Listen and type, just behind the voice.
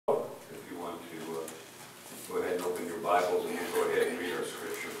Bibles, and we'll go ahead and read our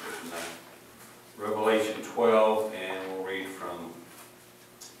scripture for tonight. Revelation 12, and we'll read from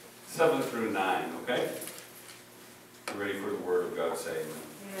 7 through 9, okay? You ready for the word of God saying?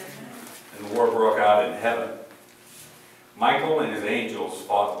 And the war broke out in heaven. Michael and his angels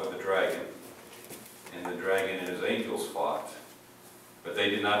fought with the dragon, and the dragon and his angels fought. But they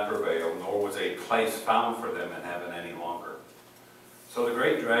did not prevail, nor was a place found for them in heaven any longer. So the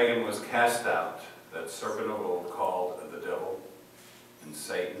great dragon was cast out, that serpent of old called the devil and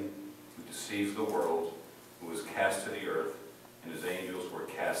Satan, who deceives the world, who was cast to the earth, and his angels were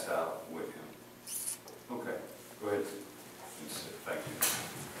cast out with him. Okay, go ahead and sit. Thank you.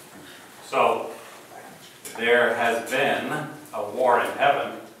 So, there has been a war in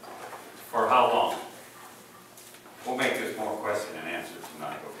heaven for how long? We'll make this more question and answer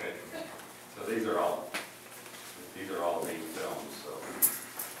tonight, okay? So these are all being filmed, so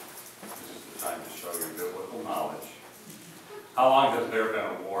this is the time to show your biblical knowledge. How long has there been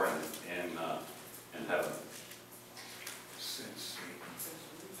a war in heaven? Since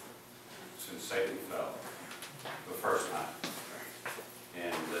Satan fell the first time.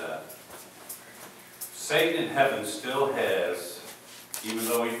 And Satan in heaven still has, even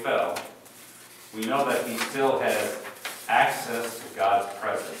though he fell, we know that he still has access to God's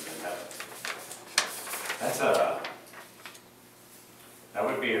presence in heaven. That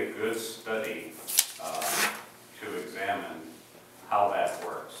would be a good study to examine how that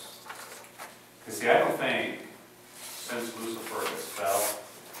works. Because see, I don't think since Lucifer has fell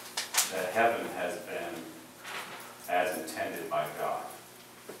that heaven has been as intended by God.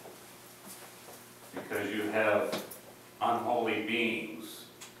 Because you have unholy beings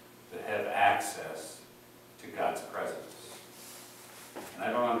that have access to God's presence. And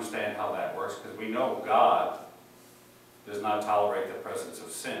I don't understand how that works, because we know God does not tolerate the presence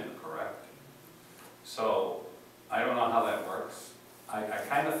of sin, correct? So, I don't know how that works. I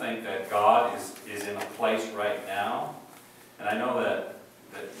kind of think that God is in a place right now, and I know that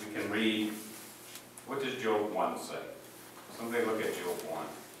we can read, what does Job 1 say? Somebody look at Job 1.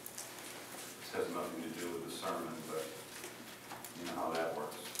 This has nothing to do with the sermon, but you know how that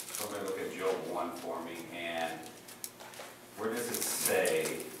works. Somebody look at Job 1 for me, and where does it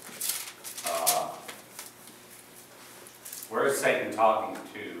say, where is Satan talking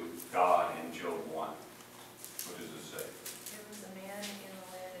to God in Job 1? What does it say? There was a man in the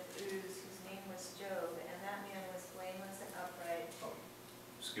land of Uz whose name was Job, and that man was blameless and upright. Oh,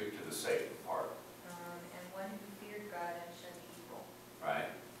 skip to the Satan part. And one who feared God and shunned evil. Right.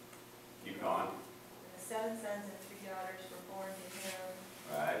 Keep going. And the 7 sons and 3 daughters were born to him.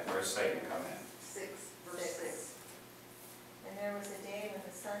 Right. Where's Satan come in? 6, verse 6. And there was a day when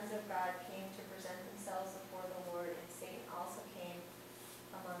the sons of God came to present themselves before the Lord, and Satan also came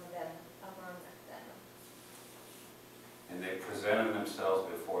among them. And they presented themselves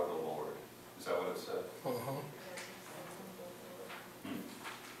before the Lord. Is that what it said?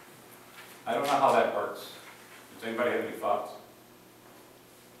 I don't know how that works. Does anybody have any thoughts?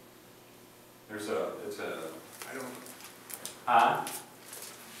 I don't. Huh?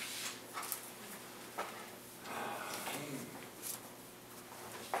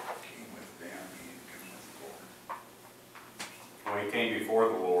 Came with them, he didn't come with the Lord. When he came before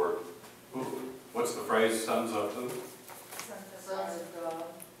the Lord, what's the phrase, sons of who? Sons of God.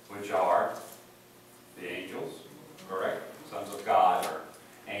 Which are the angels, correct? Sons of God or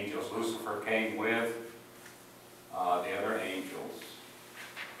angels. Lucifer came with the other angels.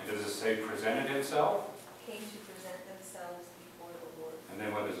 And does it say presented himself? Came to present themselves before the Lord. And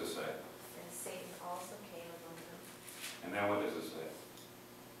then what does it say? And Satan also came among them. And then what does it say?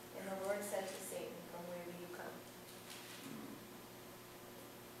 And the Lord said to Satan, "From where do you come?"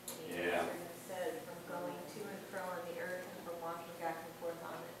 And he Yeah. answered and said, "From going to and fro on the earth, and from walking back and forth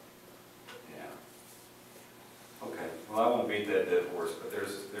on it." Yeah. Okay. Well, I won't beat that dead horse, but there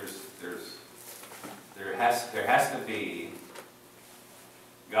has to be.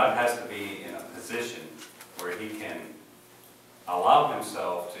 God has to be in a position where he can allow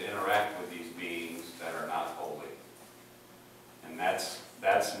himself to interact with these beings that are not holy. And that's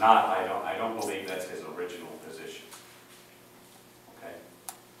not, I don't believe that's his original position. Okay?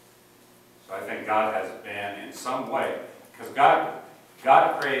 So I think God has been in some way, because God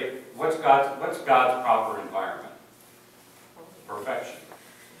created, what's God's proper environment? Perfection.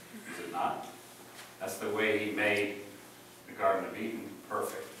 Is it not? That's the way he made the Garden of Eden,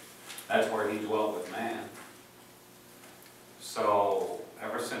 perfect. That's where he dwelt with man. So,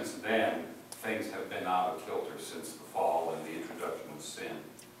 ever since then, things have been out of kilter since the fall and the introduction of sin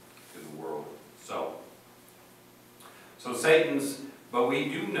to the world. So Satan's, but we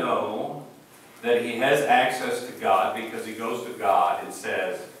do know that he has access to God because he goes to God and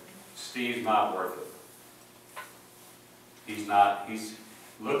says, Steve's not worth it. He's not,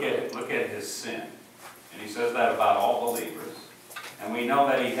 look at his sin. And he says that about all believers. And we know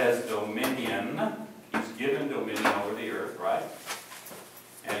that he has dominion. He's given dominion over the earth, right?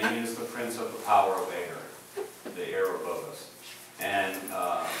 And he is the prince of the power of air, the air above us. And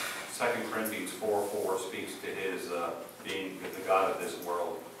 2 Corinthians 4:4 speaks to his being the God of this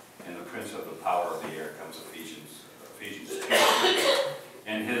world, and the prince of the power of the air comes Ephesians 2:3.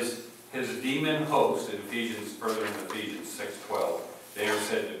 And his demon host in further in Ephesians 6:12, they are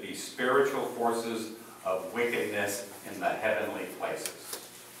said to be spiritual forces of wickedness in the heavenly places.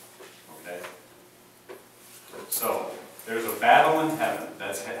 Okay? So, there's a battle in heaven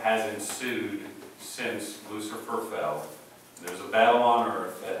that has ensued since Lucifer fell. There's a battle on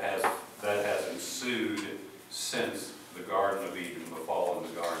earth that has ensued since the Garden of Eden, the fall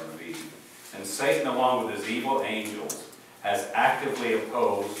in the Garden of Eden. And Satan, along with his evil angels, has actively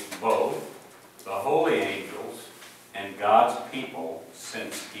opposed both the holy angels and God's people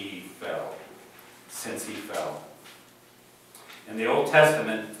since he fell. In the Old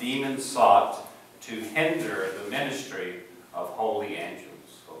Testament, demons sought to hinder the ministry of holy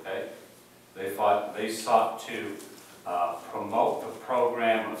angels. Okay? They sought to promote the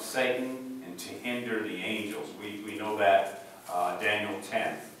program of Satan and to hinder the angels. We know that Daniel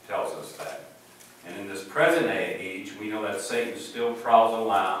 10 tells us that. And in this present age, we know that Satan still prowls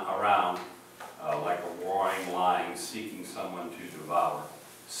around like a roaring lion seeking someone to devour.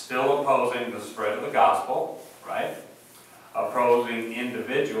 Still opposing the spread of the gospel, right? Opposing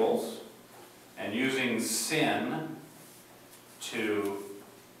individuals and using sin to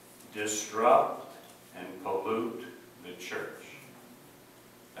disrupt and pollute the church.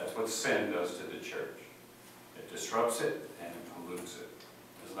 That's what sin does to the church. It disrupts it and it pollutes it.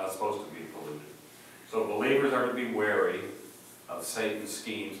 It's not supposed to be polluted. So believers are to be wary of Satan's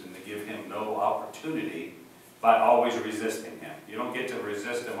schemes and to give him no opportunity by always resisting him. You don't get to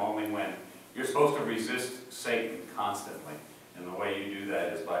resist him only when you're supposed to resist Satan constantly. And the way you do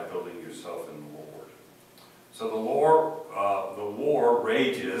that is by building yourself in the Lord. So the war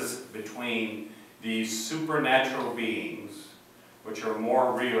rages between these supernatural beings which are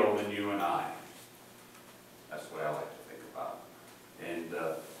more real than you and I. That's the way I like to think about it. And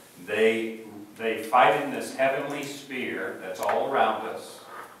they fight in this heavenly sphere that's all around us.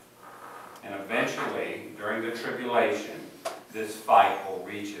 And eventually, during the tribulation, this fight will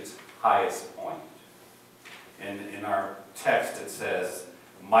reach its highest point. In our text it says,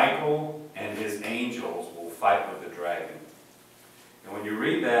 Michael and his angels will fight with the dragon. And when you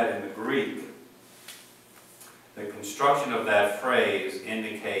read that in the Greek, the construction of that phrase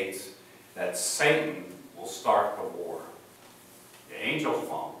indicates that Satan will start the war. The angels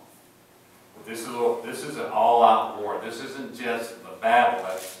won't. But this is an all-out war. This isn't just the battle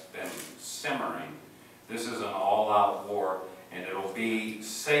that's been simmering. This is an all-out war, and it'll be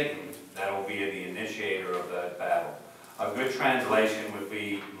Satan that will be the initiator of that battle. A good translation would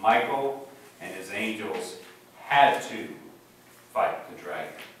be Michael and his angels had to fight the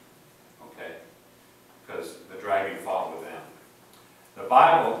dragon. Okay? Because the dragon fought with them. The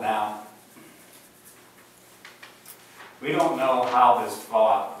Bible now, we don't know how this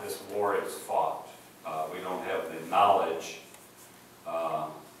war is fought. We don't have the knowledge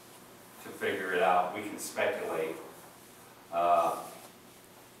to figure it out. We can speculate.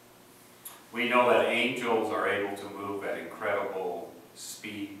 We know that angels are able to move at incredible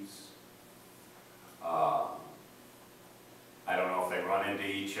speeds. I don't know if they run into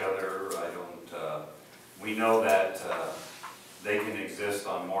each other. We know that they can exist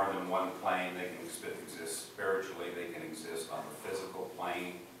on more than one plane. They can exist spiritually. They can exist on the physical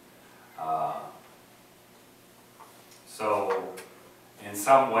plane. So, in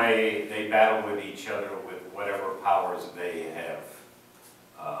some way, they battle with each other with whatever powers they have.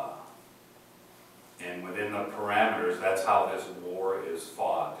 And within the parameters, that's how this war is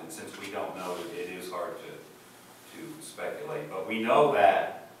fought. And since we don't know, it is hard to speculate. But we know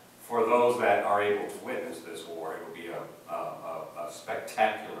that for those that are able to witness this war, it will be a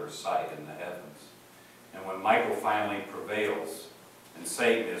spectacular sight in the heavens. And when Michael finally prevails and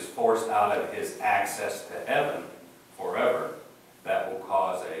Satan is forced out of his access to heaven forever, that will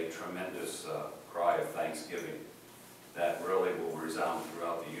cause a tremendous cry of thanksgiving that really will resound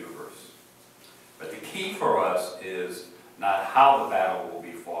throughout the universe. But the key for us is not how the battle will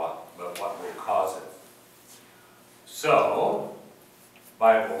be fought, but what will cause it. So,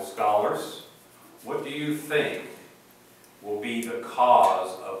 Bible scholars, what do you think will be the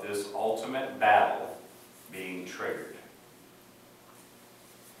cause of this ultimate battle being triggered?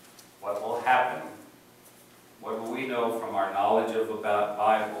 What will happen know from our knowledge of the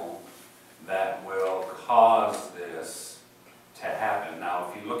Bible that will cause this to happen? Now,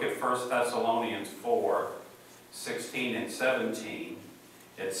 if you look at 1 Thessalonians 4:16 and 17,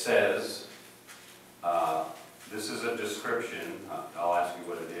 it says, this is a description. I'll ask you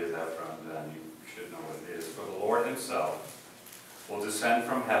what it is after I'm done. You should know what it is. For the Lord himself will descend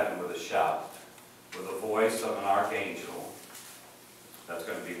from heaven with a shout, with the voice of an archangel, that's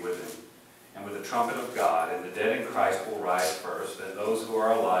going to be with him, and with the trumpet of God, and the dead in Christ will rise first, and those who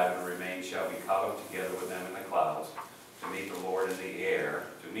are alive and remain shall be caught up together with them in the clouds to meet the Lord in the air.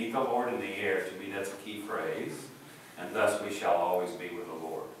 To meet the Lord in the air, to me that's a key phrase, and thus we shall always be with the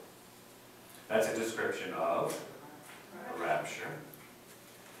Lord. That's a description of the rapture.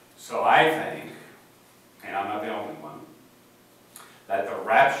 So I think, and I'm not the only one, that the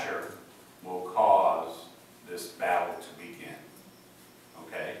rapture will cause this battle to begin.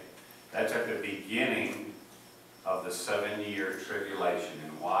 Okay? That's at the beginning of the 7-year tribulation.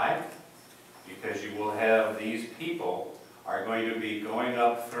 And why? Because you will have these people are going to be going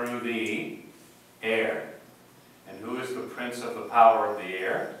up through the air. And who is the prince of the power of the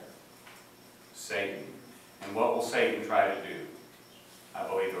air? Satan. And what will Satan try to do? I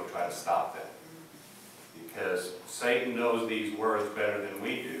believe he'll try to stop that. Because Satan knows these words better than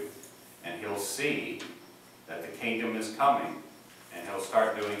we do. And he'll see that the kingdom is coming. And he'll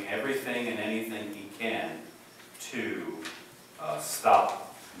start doing everything and anything he can to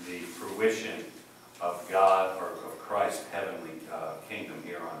stop the fruition of God or of Christ's heavenly kingdom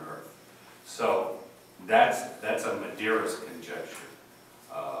here on earth. So that's a Madeira's conjecture.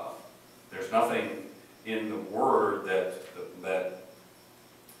 There's nothing in the Word that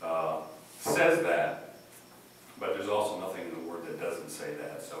says that, but there's also nothing in the Word that doesn't say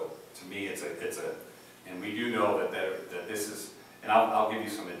that. So to me, it's a, and we do know that this is, and I'll give you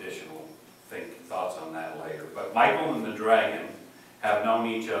some additional thoughts on that later. But Michael and the dragon have known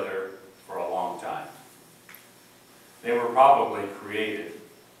each other for a long time. They were probably created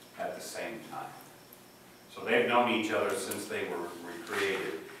at the same time. So they've known each other since they were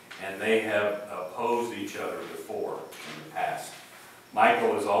recreated, and they have opposed each other before in the past.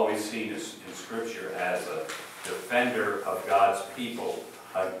 Michael is always seen in Scripture as a defender of God's people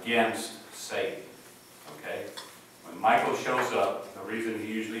against Satan. Okay? When Michael shows up, the reason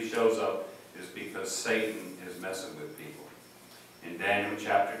he usually shows up is because Satan is messing with people. In Daniel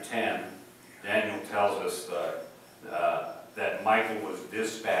chapter 10, Daniel tells us that Michael was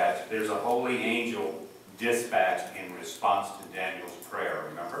dispatched. There's a holy angel dispatched in response to Daniel's prayer,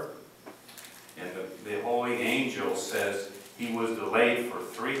 remember? And the holy angel says he was delayed for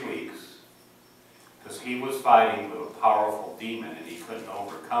 3 weeks because he was fighting with a powerful demon and he couldn't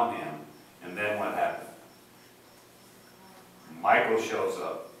overcome him. And then what happened? Michael shows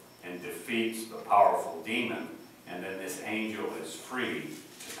up and defeats the powerful demon, and then this angel is free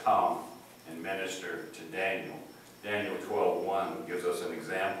to come and minister to Daniel. Daniel 12:1 gives us an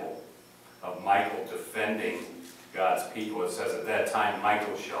example of Michael defending God's people. It says, at that time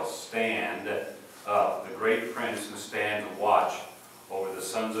Michael shall stand up, the great prince who stands watch over the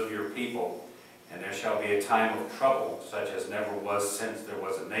sons of your people, and there shall be a time of trouble such as never was since there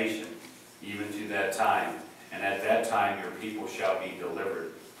was a nation, even to that time. And at that time your people shall be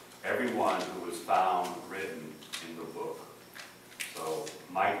delivered, every one who was found written in the book. So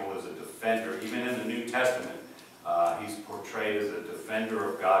Michael is a defender. Even in the New Testament, he's portrayed as a defender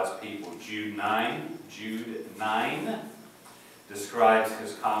of God's people. Jude 9 describes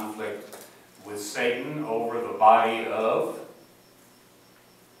his conflict with Satan over the body of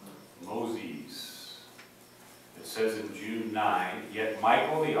Moses. It says in Jude 9, yet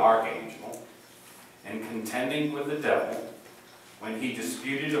Michael the archangel, in contending with the devil, when he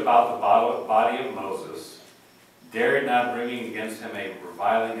disputed about the body of Moses, dared not bringing against him a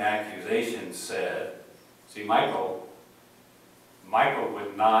reviling accusation, said, see, Michael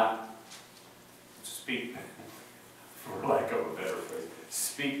would not speak, for lack of a better phrase,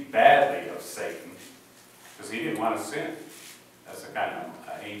 speak badly of Satan, because he didn't want to sin. That's the kind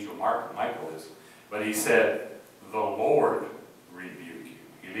of angel Michael is. But he said, the Lord rebuke you.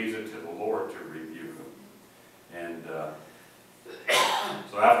 He leaves it to the Lord to rebuke him. And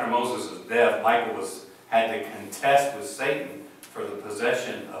so after Moses' death, Michael had to contest with Satan for the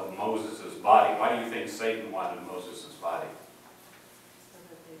possession of Moses' body. Why do you think Satan wanted Moses' body? So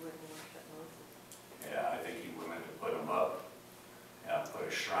that they wouldn't worship Moses. Yeah, I think he wanted to put him up, put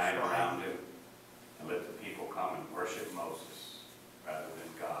a shrine around him, and let the people come and worship Moses rather than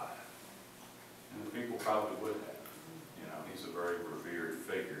God. And the people probably would have. You know, he's a very revered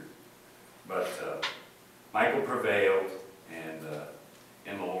figure. But Michael prevailed and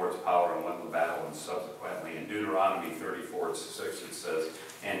in the Lord's power and won the battle and subsequently in Deuteronomy 34:6 it says,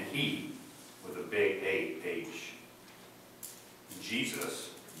 and he, with a big H, Jesus,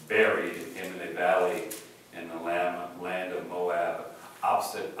 buried him in a valley in the land of Moab,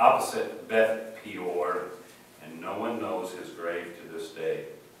 opposite Beth Peor, and no one knows his grave to this day.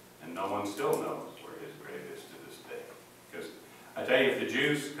 And no one still knows where his grave is to this day. Because I tell you, if the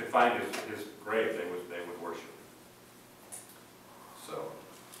Jews could find his grave, they would worship him. So,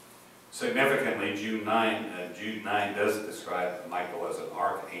 significantly, Jude 9 does describe Michael as an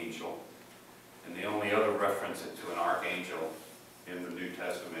archangel. And the only other reference to an archangel in the New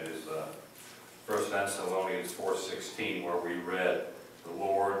Testament is 1 Thessalonians 4:16, where we read, the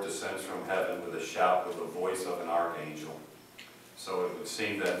Lord descends from heaven with a shout, with the voice of an archangel. So it would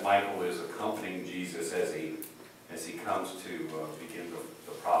seem that Michael is accompanying Jesus as he comes to begin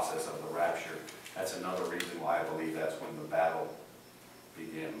the process of the rapture. That's another reason why I believe that's when the battle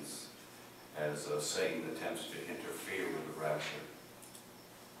begins, as Satan attempts to interfere with the rapture.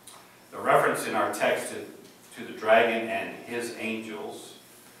 The reference in our text to the dragon and his angels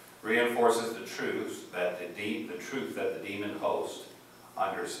reinforces the truth that the demon hosts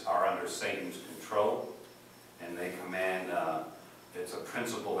are under Satan's control, and they command. It's a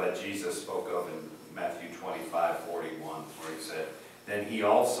principle that Jesus spoke of in Matthew 25:41, where he said, "Then he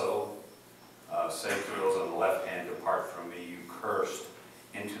also said to those on the left hand, 'Depart from me, you cursed,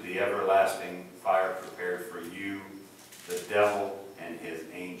 into the everlasting fire prepared for you, the devil and his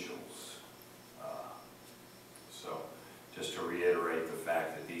angels.'" So, just to reiterate the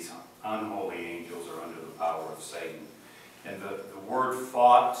fact that these unholy angels are under the power of Satan. And the word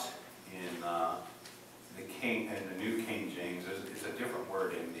 "fought" in the New King James is a different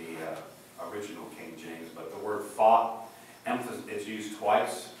word in the original King James, but the word "fought" is used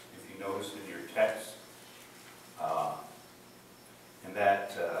twice, if you notice in your text. And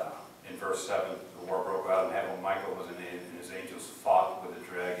that in verse 7, the war broke out in heaven. Michael was in it, and his angels fought with the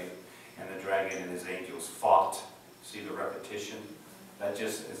dragon, and the dragon and his angels fought. See the repetition? That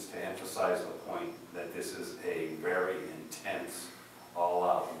just is to emphasize the point that this is a very intense,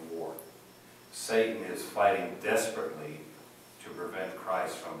 all-out war. Satan is fighting desperately to prevent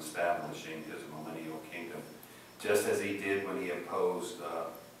Christ from establishing his millennial kingdom, just as he did when he opposed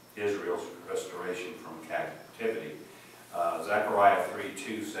Israel's restoration from captivity. Zechariah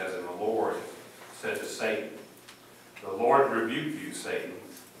 3:2 says, "And the Lord said to Satan, 'The Lord rebuke you, Satan.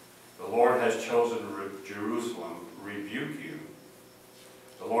 The Lord has chosen Jerusalem, rebuke you.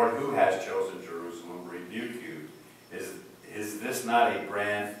 The Lord who has chosen Jerusalem, rebuke you. Is this not a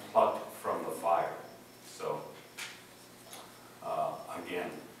brand plucked from the fire?'" So,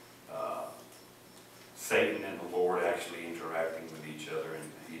 again, Satan and the Lord actually interacting with each other,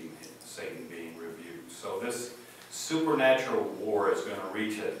 and Satan being rebuked. So this supernatural war is going to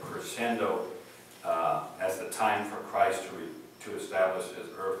reach a crescendo as the time for Christ to establish his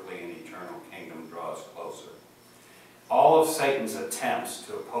earthly and eternal kingdom draws closer. All of Satan's attempts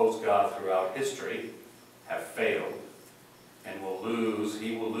to oppose God throughout history have failed, and he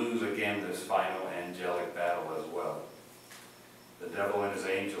will lose again this final angelic battle as well. The devil and his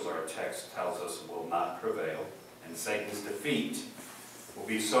angels, our text tells us, will not prevail, and Satan's defeat will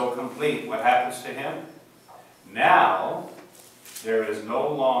be so complete. What happens to him? Now, there was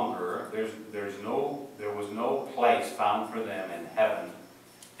no place found for them in heaven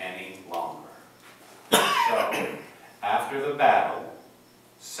any longer. So, after the battle,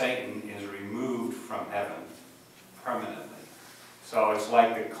 Satan is removed from heaven permanently. So it's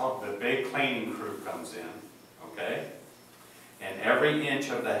like the big cleaning crew comes in, okay? And every inch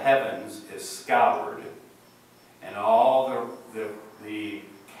of the heavens is scoured, and all the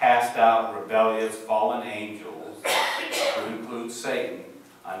cast out, rebellious, fallen angels, to include Satan,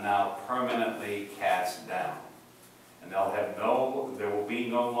 are now permanently cast down. And there will be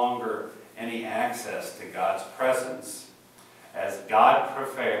no longer any access to God's presence as God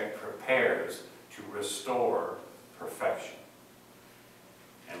prepares to restore perfection.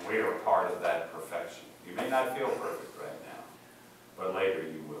 And we are part of that perfection. You may not feel perfect right now, but later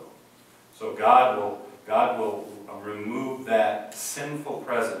you will. So God will remove that sinful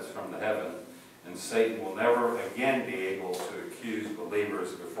presence from the heaven, and Satan will never again be able to accuse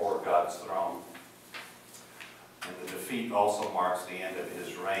believers before God's throne. And the defeat also marks the end of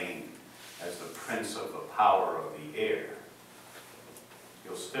his reign as the prince of the power of the air.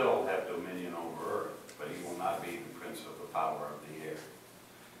 He'll still have dominion over earth, but he will not be the prince of the power of the air.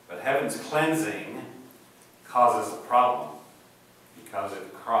 But heaven's cleansing causes a problem, because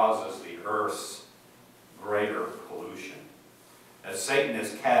it causes the earth's greater pollution. As Satan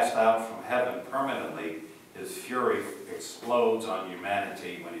is cast out from heaven permanently, his fury explodes on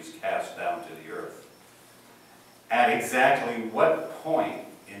humanity when he's cast down to the earth. At exactly what point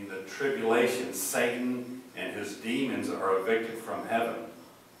in the tribulation Satan and his demons are evicted from heaven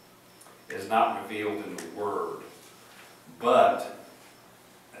is not revealed in the Word. But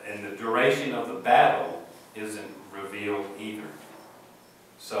in the duration of the battle isn't revealed either.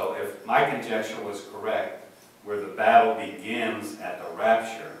 So if my conjecture was correct, where the battle begins at the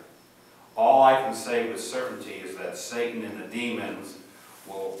rapture, all I can say with certainty is that Satan and the demons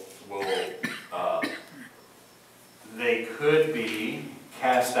they could be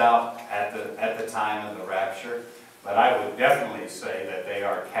cast out at the time of the rapture, but I would definitely say that they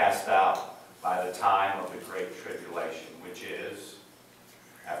are cast out by the time of the Great Tribulation, which is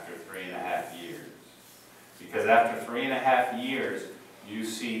after 3.5 years. Because after 3.5 years, you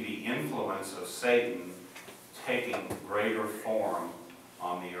see the influence of Satan taking greater form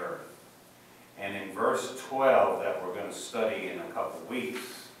on the earth. And in verse 12 that we're going to study in a couple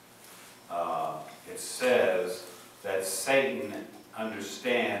weeks, it says that Satan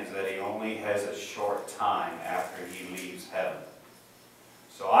understands that he only has a short time after he leaves heaven.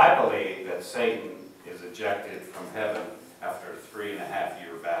 So I believe that Satan is ejected from heaven after a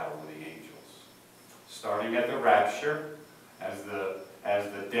 3.5-year battle with the angels. Starting at the rapture, as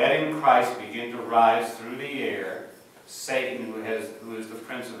the dead in Christ begin to rise through the air, Satan, who is the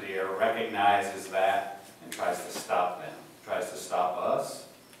prince of the air, recognizes that and tries to stop them, tries to stop us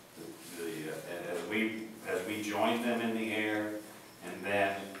as we join them in the air, and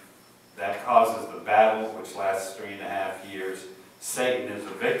then that causes the battle, which lasts 3.5 years. Satan is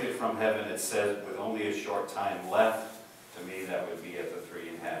evicted from heaven, it says, with only a short time left. To me, that would be at the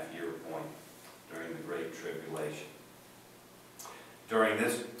 3.5-year point during the Great Tribulation. During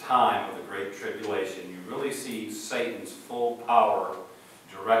this time of the Great Tribulation, you really see Satan's full power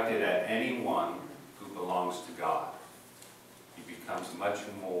directed at anyone who belongs to God. He becomes much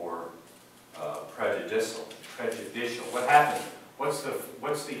more prejudicial. What happens?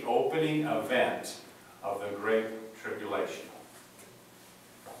 What's the opening event of the Great Tribulation?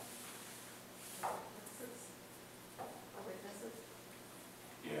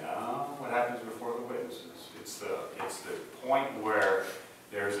 Yeah, what happens before the witnesses? It's the point where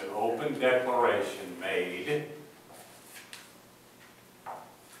there's an open declaration made.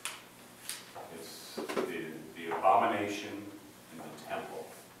 It's the abomination in the temple.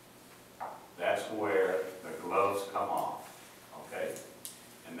 That's where the gloves come off. Okay?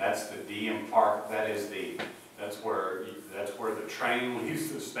 And that's the de-impart. That's where the train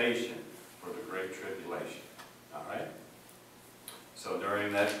leaves the station for the Great Tribulation. All right? So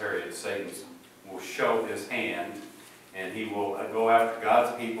during that period, Satan will show his hand, and he will go after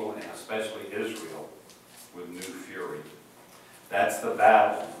God's people, and especially Israel, with new fury. That's the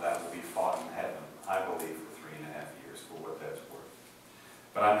battle that will be fought in heaven, I believe, for 3.5 years, for what that's worth.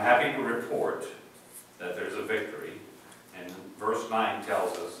 But I'm happy to report that there's a victory, and verse 9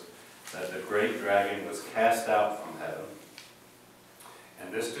 tells us that the great dragon was cast out from heaven,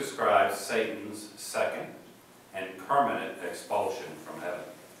 and this describes Satan's second and permanent expulsion from heaven.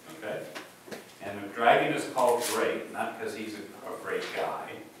 Okay? And the dragon is called great, not because he's a great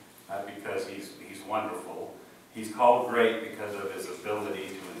guy, not because he's wonderful. He's called great because of his ability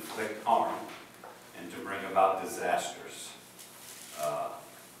to inflict harm and to bring about disasters.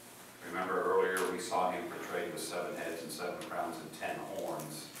 Remember earlier we saw him portrayed with 7 heads and 7 crowns and 10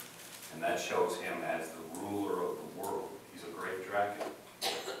 horns, and that shows him as the ruler of the world. He's a great dragon.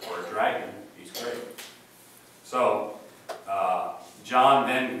 For a dragon, he's great. So, John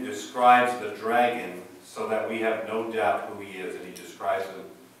then describes the dragon so that we have no doubt who he is, and he describes him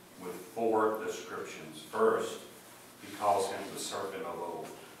with 4 descriptions. First, he calls him the serpent of old,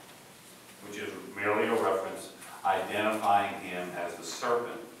 which is merely a reference identifying him as the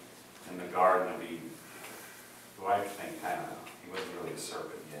serpent in the Garden of Eden. Who I think he wasn't really a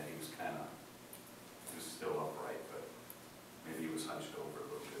serpent yet, he was still upright, but maybe he was hunched over a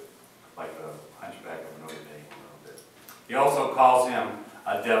little bit, like the hunchback of Notre Dame a little bit. He also calls him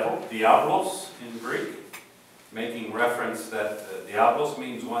a devil, diablos in Greek, making reference that diablos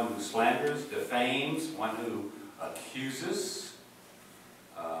means one who slanders, defames, one who accuses.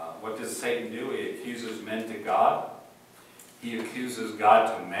 What does Satan do? He accuses men to God. He accuses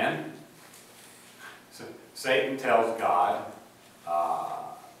God to men. So Satan tells God,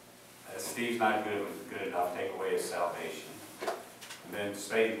 Steve's not good enough, take away his salvation. And then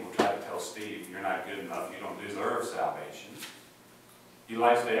Satan will try to tell Steve, you're not good enough, you don't deserve salvation. He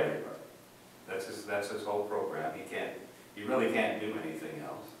lies to everybody. That's his whole program. He really can't do anything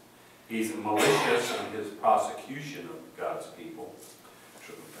else. He's malicious in his prosecution of God's people,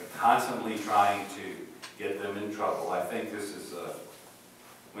 constantly trying to get them in trouble. I think this is,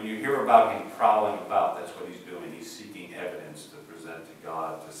 when you hear about him prowling about, that's what he's doing. He's seeking evidence to present to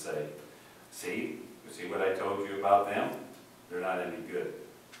God to say, see what I told you about them? They're not any good.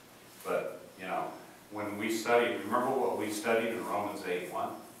 But, you know, when we study, remember what we studied in Romans 8:1?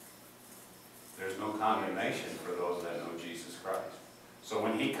 There's no condemnation for those that know Jesus Christ. So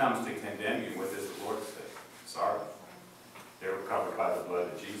when he comes to condemn you, what does the Lord say? Sorry. They were covered by the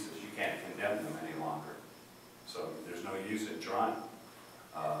blood of Jesus. You can't condemn them any longer. So there's no use in trying.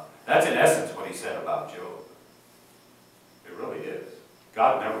 That's in essence what he said about Job. It really is.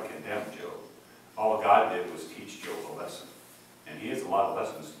 God never condemned Job. All God did was teach Job a lesson. And he has a lot of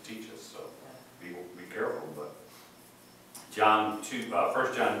lessons to teach us, so be careful. But 1 John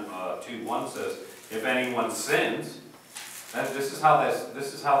 2:1 says, if anyone sins, this is how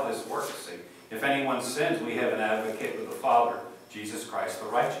this works. See? If anyone sins, we have an advocate with the Father, Jesus Christ the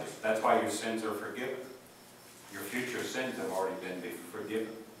righteous. That's why your sins are forgiven. Your future sins have already been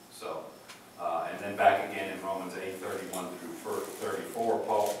forgiven. So, and then back again in Romans 8:31 through 34,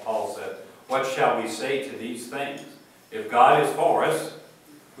 Paul said, what shall we say to these things? If God is for us,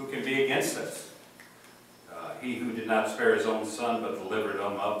 who can be against us? He who did not spare his own son, but delivered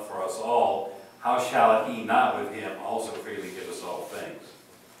him up for us all, how shall he not with him also freely give us all things?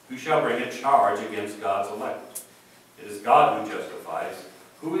 Who shall bring a charge against God's elect? It is God who justifies.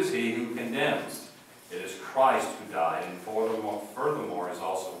 Who is he who condemns? It is Christ who died, and furthermore is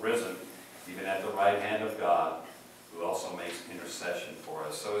also risen, even at the right hand of God, who also makes intercession for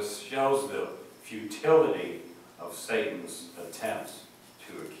us. So it shows the futility of Satan's attempts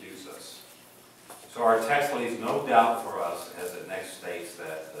to accuse us. So our text leaves no doubt for us, as it next states,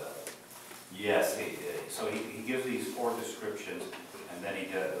 that yes, he gives these four descriptions, and then he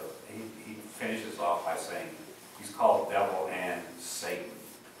finishes off by saying he's called devil and Satan,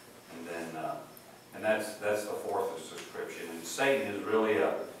 and then and that's the fourth description. And Satan is really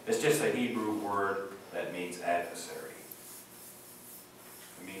it's just a Hebrew word that means adversary.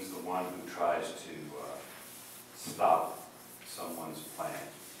 It means the one who tries to stop someone's plan.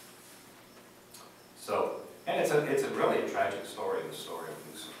 So, and it's really a tragic story, the story of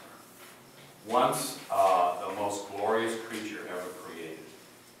Lucifer. Once the most glorious creature ever created,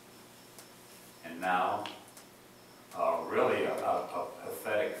 and now really a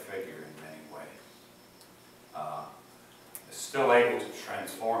pathetic figure in many ways. Is still able to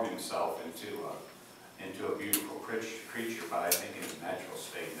transform himself into a beautiful creature, but I think in his natural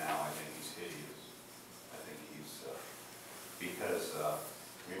state now, I think he's hideous. I think he's, because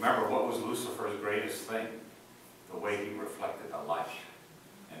remember, what was Lucifer's greatest thing? The way he reflected the light.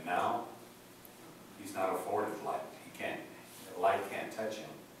 And now, he's not afforded light. The light can't touch him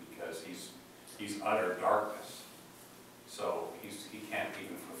because he's utter darkness. So he can't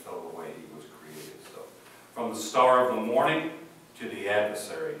even fulfill the way he was created. So from the star of the morning to the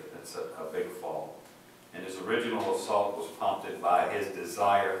adversary, that's a big fall. And his original assault was prompted by his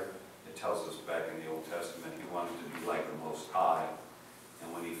desire. It tells us back in the Old Testament he wanted to be like the Most High.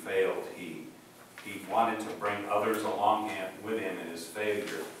 And when he failed, he wanted to bring others along with him in his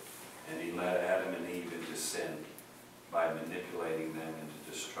failure. And he led Adam and Eve into sin by manipulating them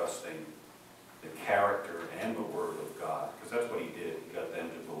into distrusting the character and the Word of God. Because that's what he did. He got them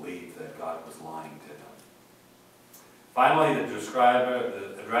to believe that God was lying to them. Finally,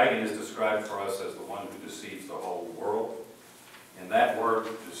 the dragon is described for us as the one who deceives the whole world. And that word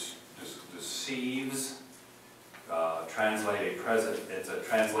deceives, translated present, it's a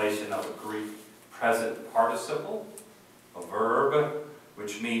translation of a Greek present participle, a verb,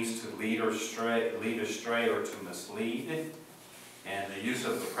 which means to lead astray or to mislead. And the use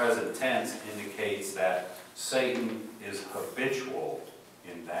of the present tense indicates that Satan is habitual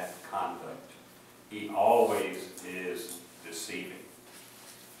in that conduct. He always is deceiving.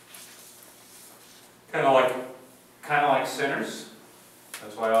 Kind of like sinners.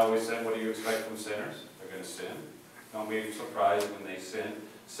 That's why I always said, what do you expect from sinners? They're going to sin. Don't be surprised when they sin.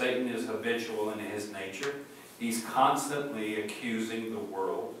 Satan is habitual in his nature. He's constantly accusing the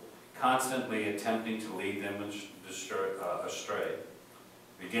world, constantly attempting to lead them astray.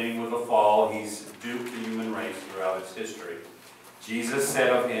 Beginning with the fall, he's duped the human race throughout its history. Jesus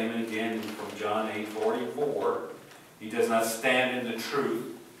said of him, and again from John 8:44, he does not stand in the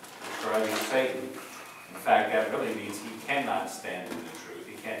truth, describing Satan. In fact, that really means he cannot stand in the truth.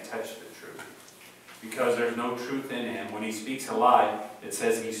 He can't touch the truth. Because there's no truth in him. When he speaks a lie, it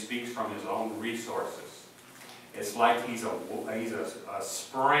says he speaks from his own resources. It's like he's a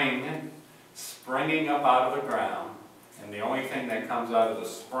spring springing up out of the ground, and the only thing that comes out of the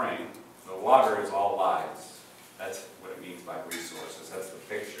spring, the water, is all lies. That's what it means by resources. That's the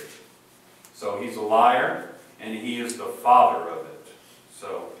picture. So he's a liar, and he is the father of it.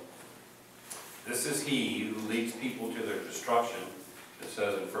 So this is he who leads people to their destruction. It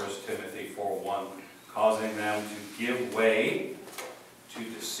says in 1 Timothy 4:1, causing them to give way to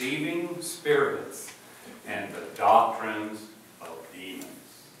deceiving spirits and the doctrines of demons.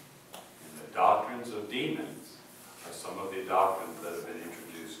 And the doctrines of demons are some of the doctrines that have been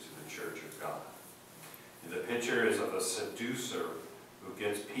introduced to the Church of God. And the picture is of a seducer who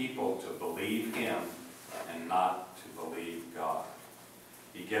gets people to believe him and not to believe God.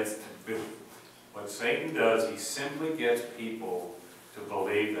 He gets to, what Satan does, he simply gets people to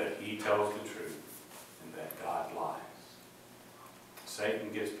believe that he tells the truth and that God lies.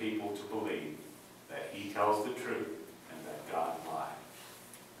 Satan gets people to believe that he tells the truth and that God lies.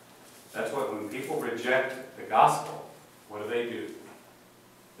 That's what, when people reject the gospel, what do?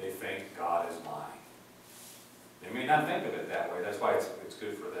 They think God is lying. They may not think of it that way. That's why it's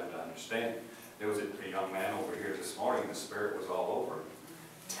good for them to understand. There was a young man over here this morning, the Spirit was all over him,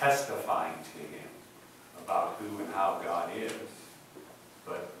 testifying to him about who and how God is.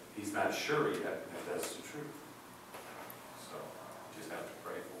 But he's not sure yet if that's the truth. So you just have to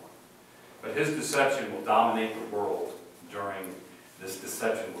pray for him. But his deception will dominate the world during this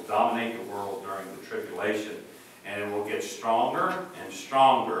deception will dominate the world during the tribulation, and it will get stronger and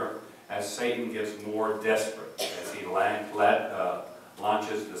stronger as Satan gets more desperate, as he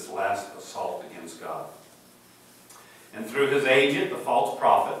launches this last assault against God. And through his agent, the false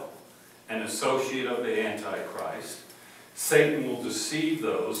prophet, an associate of the Antichrist, Satan will deceive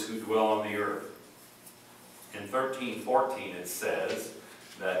those who dwell on the earth. In 13:14 it says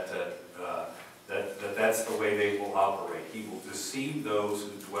that's the way they will operate. He will deceive those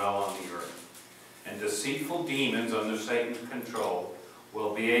who dwell on the earth. And deceitful demons under Satan's control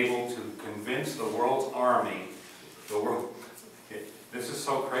will be able to convince the world's army, this is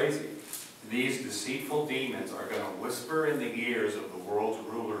so crazy. These deceitful demons are going to whisper in the ears of the world's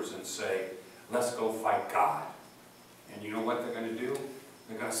rulers and say, let's go fight God. And you know what they're going to do?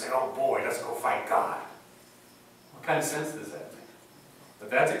 They're going to say, oh boy, let's go fight God. What kind of sense does that make? But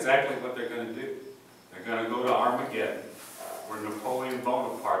that's exactly what they're going to do. They're going to go to Armageddon, where Napoleon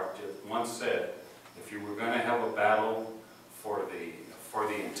Bonaparte once said, if you were going to have a battle for the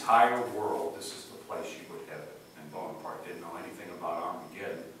entire world, this is the place you would have it. And Bonaparte didn't know anything about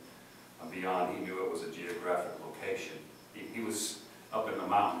Armageddon. Beyond, he knew it was a geographic location. He was up in the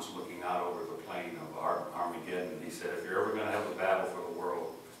mountains looking out over the plain of Armageddon. He said, if you're ever going to have a battle for the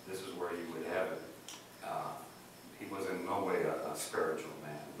world, this is where you would have it. He was in no way a spiritual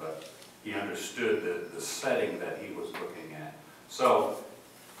man, but he understood the setting that he was looking at. So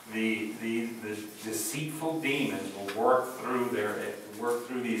the deceitful demons will work through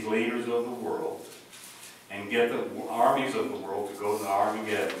these leaders of the world and get the armies of the world to go to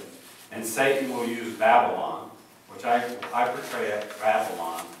Armageddon. And Satan will use Babylon, which I portray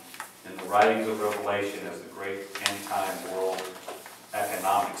Babylon in the writings of Revelation as the great end-time world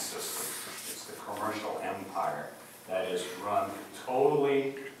economic system. It's the commercial empire that is run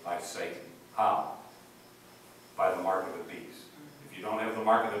totally by Satan. How? By the mark of the beast. If you don't have the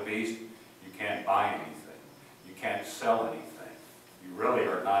mark of the beast, you can't buy anything. You can't sell anything. You really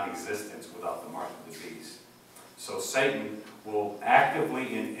are non-existent without the mark of the beast. So Satan will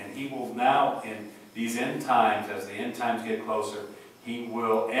actively, and he will now, in these end times, as the end times get closer, he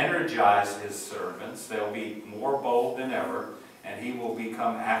will energize his servants. They'll be more bold than ever, and he will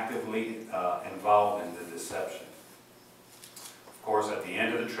become actively involved in the deception. Of course, at the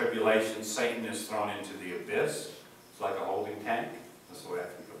end of the tribulation, Satan is thrown into the abyss. It's like a holding tank. That's the way I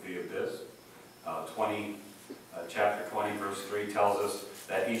think of the abyss. Chapter 20, verse 3 tells us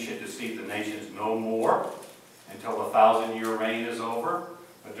that he should deceive the nations no more until the 1,000-year reign is over.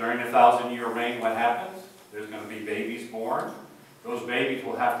 But during the 1,000-year reign, what happens? There's going to be babies born. Those babies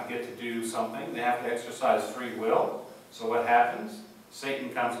will have to get to do something. They have to exercise free will. So what happens?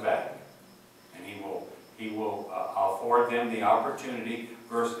 Satan comes back, and he will afford them the opportunity.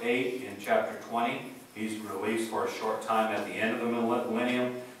 Verse 8 in chapter 20, he's released for a short time at the end of the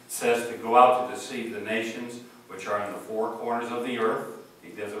millennium. It says to go out to deceive the nations which are in the four corners of the earth.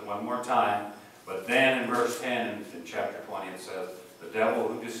 He does it one more time. But then in verse 10 in chapter 20 it says, the devil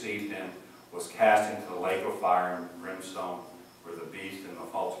who deceived him was cast into the lake of fire and brimstone, where the beast and the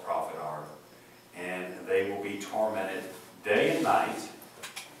false prophet are. And they will be tormented day and night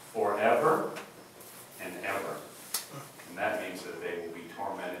forever and ever. And that means that they will be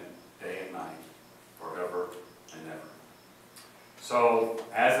tormented day and night forever and ever. So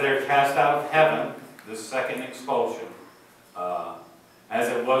as they're cast out of heaven, this second expulsion, as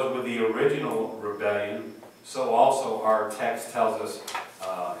it was with the original rebellion, so also our text tells us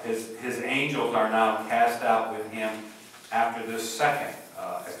his angels are now cast out with him after this second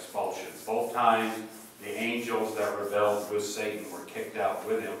expulsion. Both times the angels that rebelled with Satan were kicked out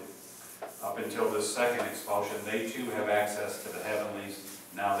with him. Up until this second expulsion, they too have access to the heavenlies.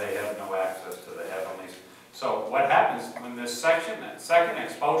 Now they have no access to the heavenlies. So what happens when this second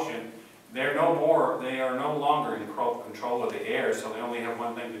expulsion, they are no longer in control of the air, so they only have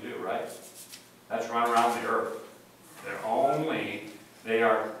one thing to do, right? That's run around the earth. They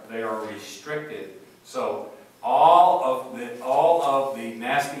are restricted. So all of the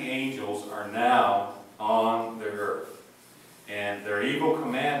nasty angels are now on the earth. And their evil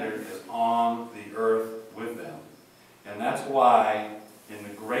commander is on the earth with them. And that's why in the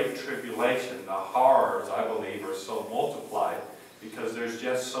Great Tribulation, the horrors, I believe, are so multiplied, because there's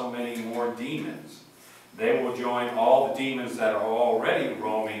just so many more demons. They will join all the demons that are already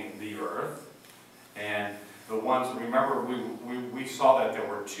roaming the earth. And the ones, remember, we saw that there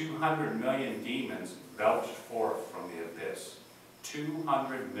were 200 million demons belched forth from the abyss.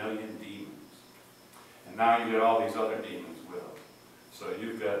 200 million demons. And now you get all these other demons with them. So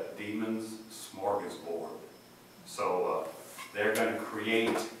you've got demons smorgasbord. So they're going to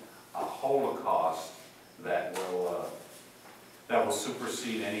create a holocaust that will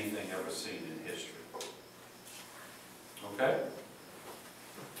supersede anything ever seen in history. Okay?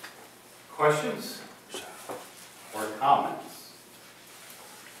 Questions or comments?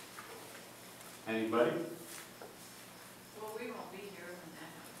 Anybody? Well, we won't be here when that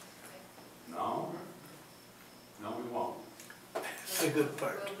happens, No? No, we won't. That's a good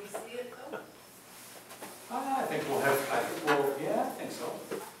part. right? Will we see it though? I think so.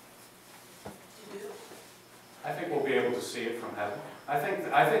 You do? I think we'll be able to see it from heaven. I think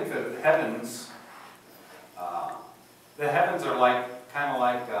the heavens are like, kind of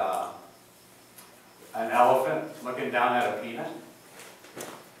like an elephant looking down at a peanut.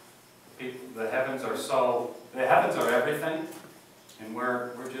 The heavens are everything, and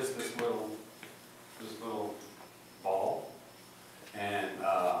we're just this little ball. And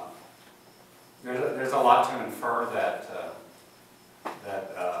there's a lot to infer that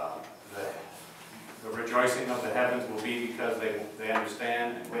the rejoicing of the heavens will be because they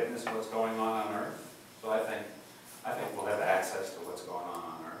understand and witness what's going on earth. So I think we'll have access to what's going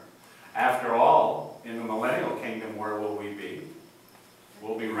on earth. After all, in the millennial kingdom, where will we be?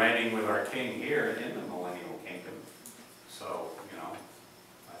 We'll be reigning with our king here in the millennial kingdom. So,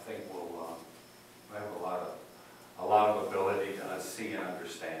 I think we'll have a lot of ability to see and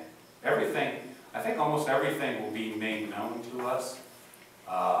understand. Everything, I think almost everything will be made known to us.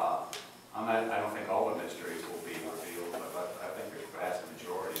 I don't think all the mysteries will be revealed, but I think the vast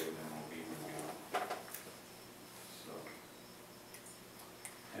majority of them will be revealed. So,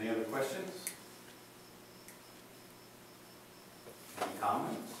 any other questions? Any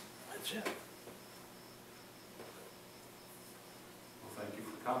comments? That's it. Well, thank you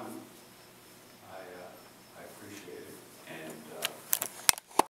for coming.